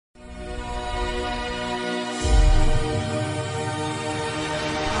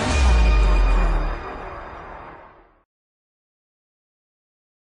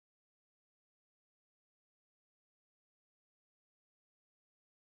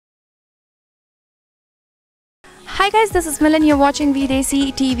Hi guys, this is Milan. You're watching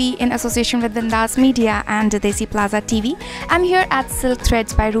DesiplazaTV in association with Bindas Media and DesiplazaTV. I'm here at Silk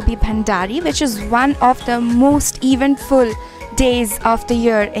Threads by Ruby Bhandari, which is one of the most eventful days of the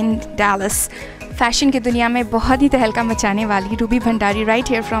year in Dallas. Fashion की दुनिया में बहुत ही तहलका मचाने वाली Ruby Bhandari right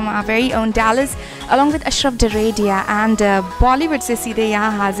here from our very own Dallas, along with Ashraf Daradia and Bollywood से सीधे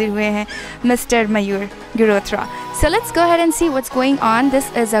यहाँ हाजिर हुए हैं Mr. Mayur Girhotra. So let's go ahead and see what's going on. This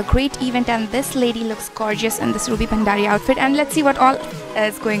is a great event and this lady looks gorgeous in this Ruby Bhandari outfit, and let's see what all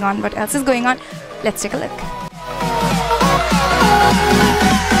is going on. What else is going on? Let's take a look.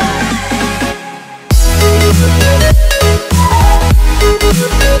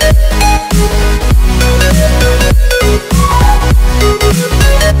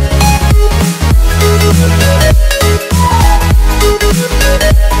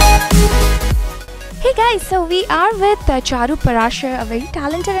 Hey guys, so we are with Charu Parashar, a very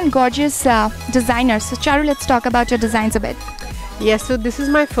talented and gorgeous designer. So Charu, let's talk about your designs a bit. Yes, so this is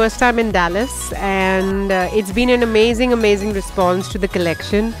my first time in Dallas, and it's been an amazing response to the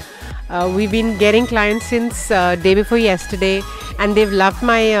collection. We've been getting clients since day before yesterday, and they've loved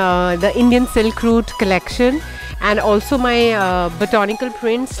my the Indian Silk Route collection, and also my botanical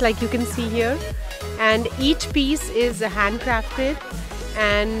prints like you can see here. And each piece is handcrafted,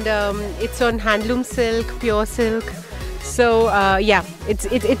 and it's on handloom silk, pure silk. So yeah,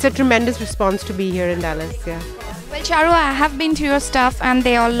 it's a tremendous response to be here in Dallas. Yeah. Well, Charu, I have been to your stuff and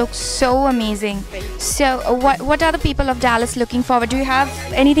they all look so amazing. So what are the people of Dallas looking forward? Do you have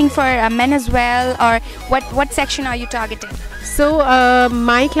anything for men as well, or what section are you targeting? So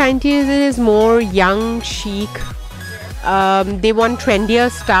my clientele is more young, chic. They want trendier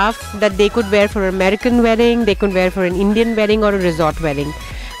stuff that they could wear for an American wedding, they could wear for an Indian wedding or a resort wedding.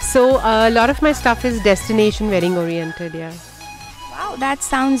 So a lot of my stuff is destination wedding oriented, yeah. Wow, that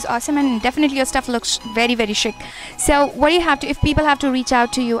sounds awesome, and definitely your stuff looks very chic. So what do you have to, if people have to reach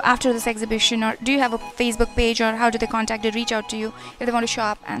out to you after this exhibition, or do you have a Facebook page, or how do they contact you, reach out to you if they want to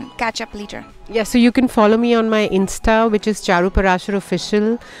shop and catch up later? Yeah, so you can follow me on my Insta, which is Charu Parashar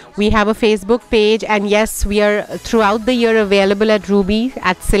Official. We have a Facebook page, and yes, we are throughout the year available at Ruby,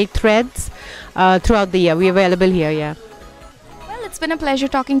 at Silk Threads. Throughout the year, we're available here, yeah. Well, it's been a pleasure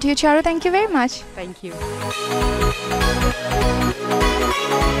talking to you, Charu. Thank you very much. Thank you.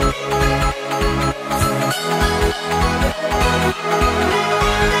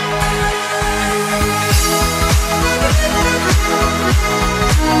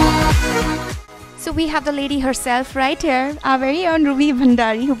 So we have the lady herself right here, our very own Ruby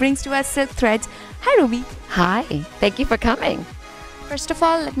Bhandari, who brings to us Silk Threads. Hi Ruby. Hi, thank you for coming. First of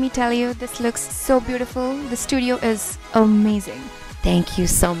all, let me tell you, this looks so beautiful. The studio is amazing. Thank you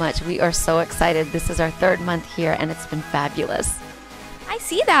so much. We are so excited. This is our third month here and it's been fabulous. I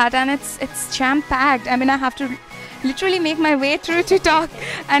see that, and it's jam-packed. I mean, I have to literally make my way through to talk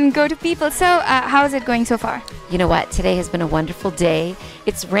and go to people. So how is it going so far? You know what? Today has been a wonderful day.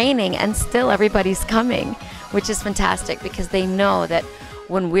 It's raining and still everybody's coming, which is fantastic because they know that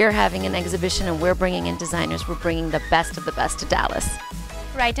when we're having an exhibition and we're bringing in designers, we're bringing the best of the best to Dallas.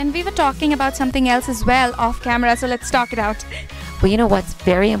 Right, and we were talking about something else as well off camera, so let's talk it out. Well, you know what's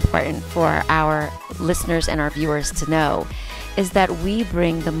very important for our listeners and our viewers to know is that we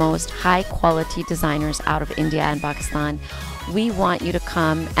bring the most high quality designers out of India and Pakistan. We want you to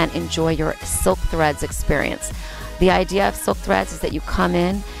come and enjoy your Silk Threads experience. The idea of Silk Threads is that you come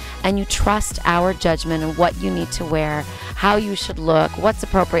in and you trust our judgment on what you need to wear, how you should look, what's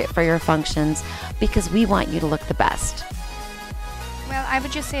appropriate for your functions, because we want you to look the best. Well, I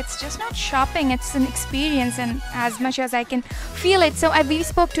would just say it's just not shopping, it's an experience, and as much as I can feel it. So we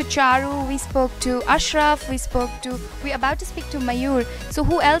spoke to Charu, we spoke to Ashraf, we're about to speak to Mayur. So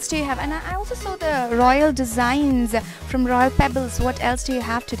who else do you have? And I also saw the Royal Designs from Royal Pebbles. What else do you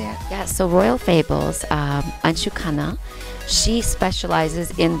have today? Yeah, so Royal Fables, Anshu Khanna, she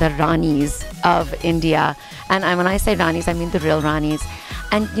specializes in the Ranis of India. And when I say Ranis, I mean the real Ranis.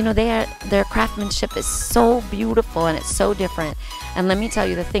 And you know, their craftsmanship is so beautiful and it's so different. And let me tell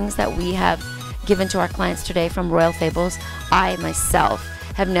you, the things that we have given to our clients today from Royal Fables, I myself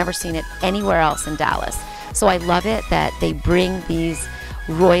have never seen it anywhere else in Dallas. So I love it that they bring these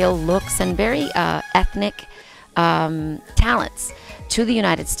royal looks and very ethnic talents to the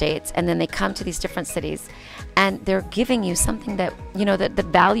United States, and then they come to these different cities and they're giving you something that, you know, the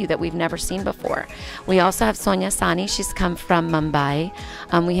value that we've never seen before. We also have Sonia Sani, she's come from Mumbai.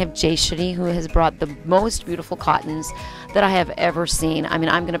 We have Jayshri, who has brought the most beautiful cottons that I have ever seen. I mean,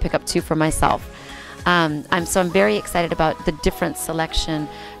 I'm going to pick up two for myself. So I'm very excited about the different selection.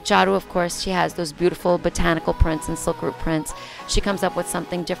 Charu, of course, she has those beautiful botanical prints and silk root prints. She comes up with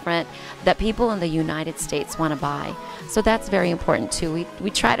something different that people in the United States want to buy. So that's very important too. We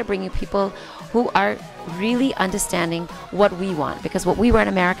try to bring you people who are really understanding what we want, because what we wear in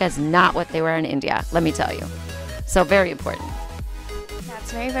America is not what they wear in India, let me tell you. So very important.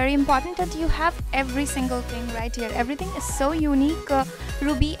 That's very, very important that you have every single thing right here. Everything is so unique,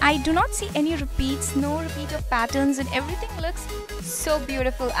 Ruby. I do not see any repeats, no repeat of patterns, and everything looks so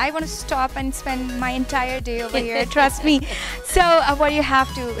beautiful. I want to stop and spend my entire day over here, trust me. So what do you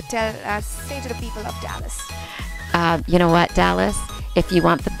have to say to the people of Dallas? You know what, Dallas? If you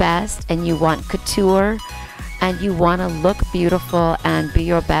want the best and you want couture and you want to look beautiful and be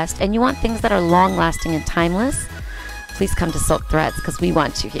your best and you want things that are long-lasting and timeless, please come to Silk Threads, because we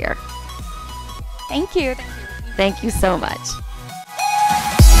want you here. Thank you. Thank you so much.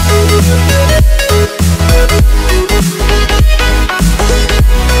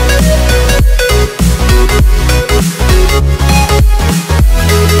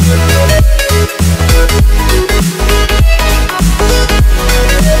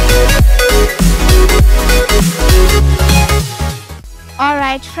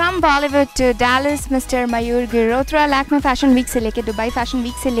 Alright, from Bollywood to Dallas, Mr. Mayur Girhotra, Lakme Fashion Week से लेके Dubai Fashion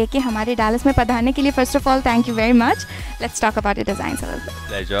Week से लेके हमारे Dallas में पधारने के लिए, first of all, thank you very much. Let's talk about your designs a little bit.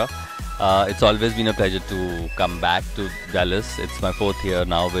 Pleasure. It's always been a pleasure to come back to Dallas. It's my 4th year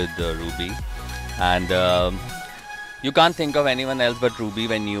now with Ruby, and you can't think of anyone else but Ruby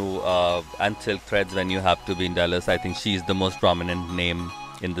when you and Silk Threads when you have to be in Dallas. I think she's the most prominent name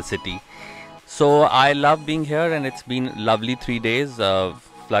in the city. So I love being here, and it's been lovely 3 days,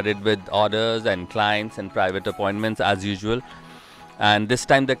 flooded with orders and clients and private appointments as usual. And this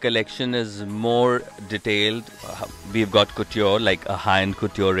time the collection is more detailed. We've got couture, like a high-end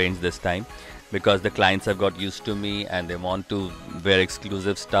couture range this time, because the clients have got used to me and they want to wear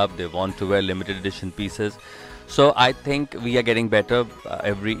exclusive stuff. They want to wear limited edition pieces. So I think we are getting better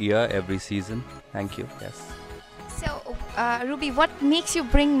every year, every season. Thank you. Yes. So, Ruby, what makes you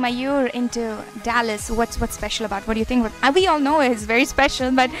bring Mayur into Dallas? What's special about? What do you think? We all know he's very special,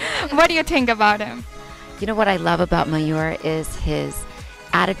 but what do you think about him? You know what I love about Mayur is his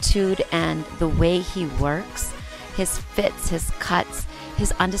attitude and the way he works, his fits, his cuts,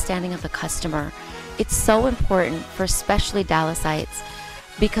 his understanding of the customer. It's so important for especially Dallasites,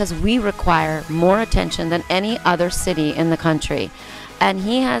 because we require more attention than any other city in the country. And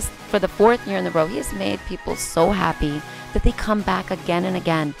he has, for the 4th year in a row, he has made people so happy that they come back again and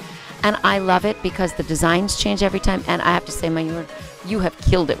again. And I love it because the designs change every time. And I have to say, Mayur, you have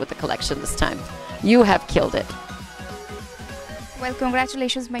killed it with the collection this time. You have killed it. Well,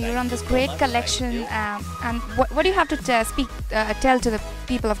 congratulations, Mayur, on this great collection. And what do you have to tell to the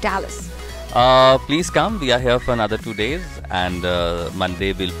people of Dallas? Please come. We are here for another 2 days, and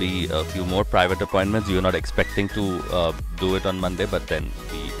Monday will be a few more private appointments. We are not expecting to do it on Monday, but then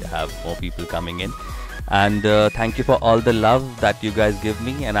we have more people coming in. And thank you for all the love that you guys give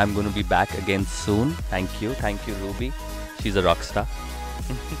me, and I'm going to be back again soon. Thank you, Ruby. She's a rock star.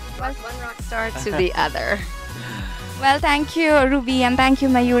 One rock star to the other. Well, thank you, Ruby, and thank you,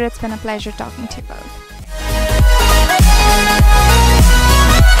 Mayur. It's been a pleasure talking to you both.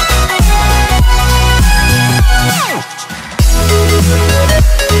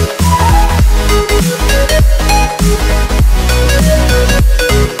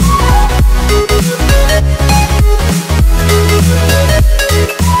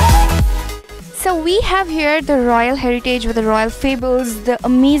 So we have here the royal heritage with the royal fables, the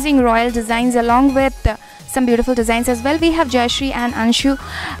amazing royal designs, along with some beautiful designs as well. We have Jayashree and Anshu.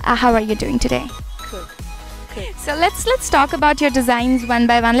 How are you doing today? Good. So let's talk about your designs one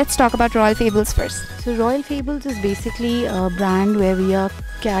by one. Let's talk about Royal Fables first. So Royal Fables is basically a brand where we are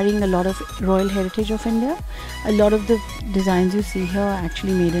carrying a lot of royal heritage of India. A lot of the designs you see here are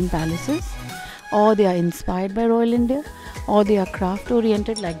actually made in palaces, or they are inspired by Royal India, or they are craft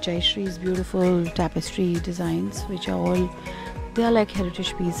oriented, like Jayashree's beautiful tapestry designs, which are all, they are like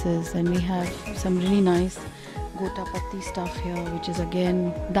heritage pieces. And we have some really nice Gota Patti stuff here, which is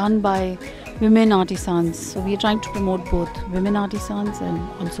again done by women artisans. So we are trying to promote both women artisans and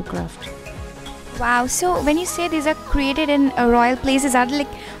also craft. Wow, so when you say these are created in royal places, are they like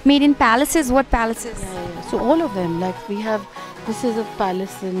made in palaces? What palaces? Yeah. So all of them, like we have, this is a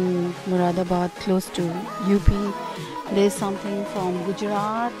palace in Moradabad, close to UP. There's something from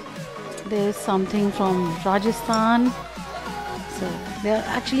Gujarat. There's something from Rajasthan. So they are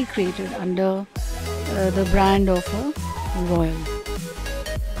actually created under the brand of a royal.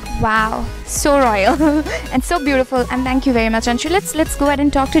 Wow, so royal and so beautiful. And thank you very much, Anshu. Let's go ahead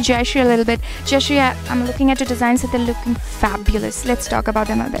and talk to Jayashri a little bit. Jayashri, I'm looking at your designs and they're looking fabulous. Let's talk about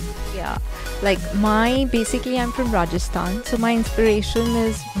them a bit. Yeah, like basically I'm from Rajasthan, so my inspiration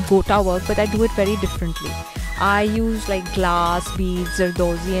is gota work, but I do it very differently. I use like glass, beads,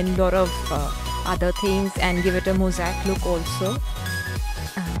 zardozi and lot of other things and give it a mosaic look also.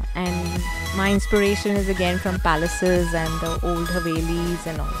 And my inspiration is again from palaces and the old Havelis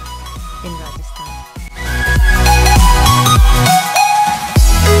and all in Rajasthan.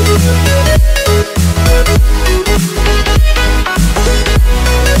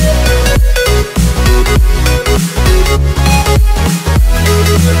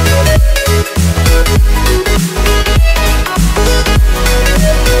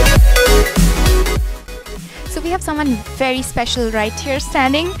 So we have someone very special right here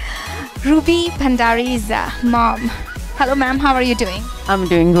standing. Ruby Bhandari's mom. Hello ma'am, how are you doing? I'm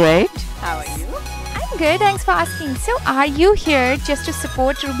doing great. How are you? I'm good, thanks for asking. So are you here just to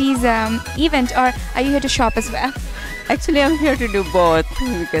support Ruby's event, or are you here to shop as well? Actually, I'm here to do both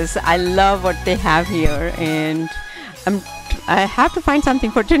because I love what they have here, and I have to find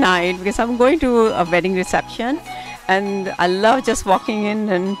something for tonight because I'm going to a wedding reception, and I love just walking in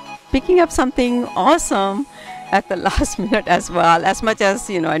and picking up something awesome at the last minute as well. As much as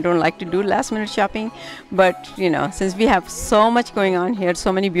I don't like to do last minute shopping, but since we have so much going on here,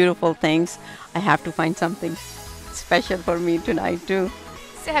 so many beautiful things, I have to find something special for me tonight too.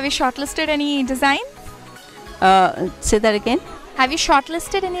 So have you shortlisted any design? Say that again. Have you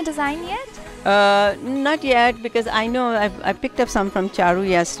shortlisted any design yet? Not yet, because I know I picked up some from Charu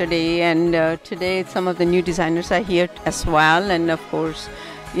yesterday, and today some of the new designers are here as well, and of course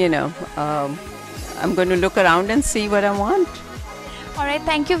I'm going to look around and see what I want. Alright,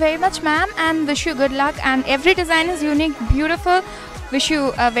 thank you very much ma'am, and wish you good luck, and every design is unique, beautiful. Wish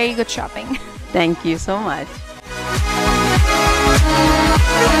you a very good shopping. Thank you so much.